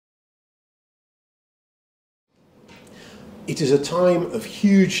It is a time of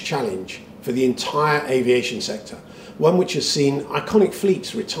huge challenge for the entire aviation sector, one which has seen iconic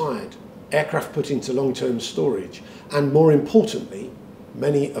fleets retired, aircraft put into long-term storage, and more importantly,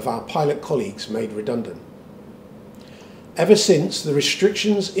 many of our pilot colleagues made redundant. Ever since the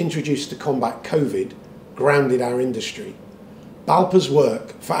restrictions introduced to combat COVID grounded our industry, BALPA's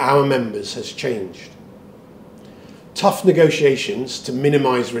work for our members has changed. Tough negotiations to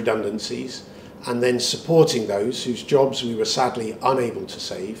minimise redundancies and then supporting those whose jobs we were sadly unable to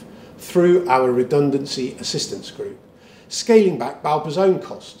save through our redundancy assistance group, scaling back BALPA's own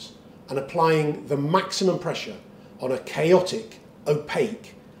costs and applying the maximum pressure on a chaotic,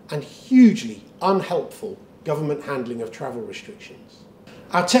 opaque and hugely unhelpful government handling of travel restrictions.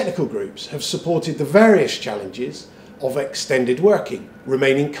 Our technical groups have supported the various challenges of extended working,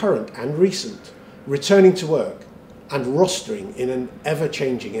 remaining current and recent, returning to work and rostering in an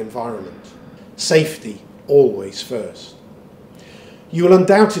ever-changing environment. Safety always first. You will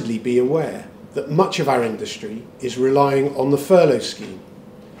undoubtedly be aware that much of our industry is relying on the furlough scheme,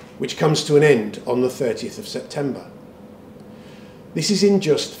 which comes to an end on the 30th of September. This is in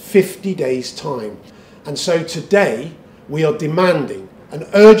just 50 days' time, and so today we are demanding an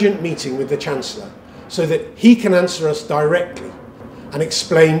urgent meeting with the Chancellor so that he can answer us directly and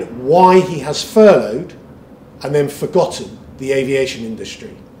explain why he has furloughed and then forgotten the aviation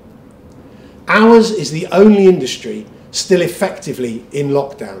industry. Ours is the only industry still effectively in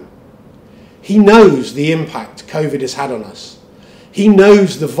lockdown. He knows the impact COVID has had on us. He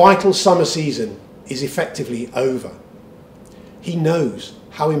knows the vital summer season is effectively over. He knows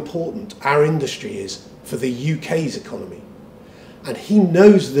how important our industry is for the UK's economy. And he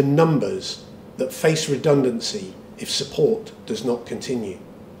knows the numbers that face redundancy if support does not continue.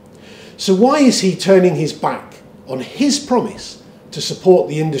 So why is he turning his back on his promise to support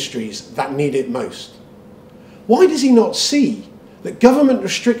the industries that need it most? Why does he not see that government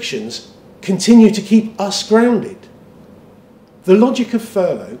restrictions continue to keep us grounded? The logic of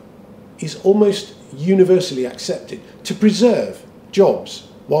furlough is almost universally accepted to preserve jobs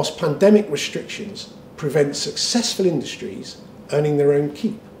whilst pandemic restrictions prevent successful industries earning their own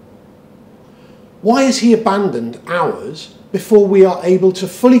keep. Why has he abandoned ours before we are able to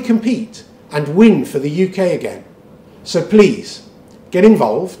fully compete and win for the UK again? So please, get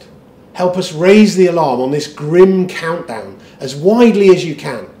involved, help us raise the alarm on this grim countdown as widely as you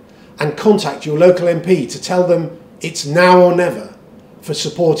can, and contact your local MP to tell them it's now or never for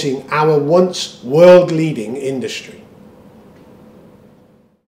supporting our once world-leading industry.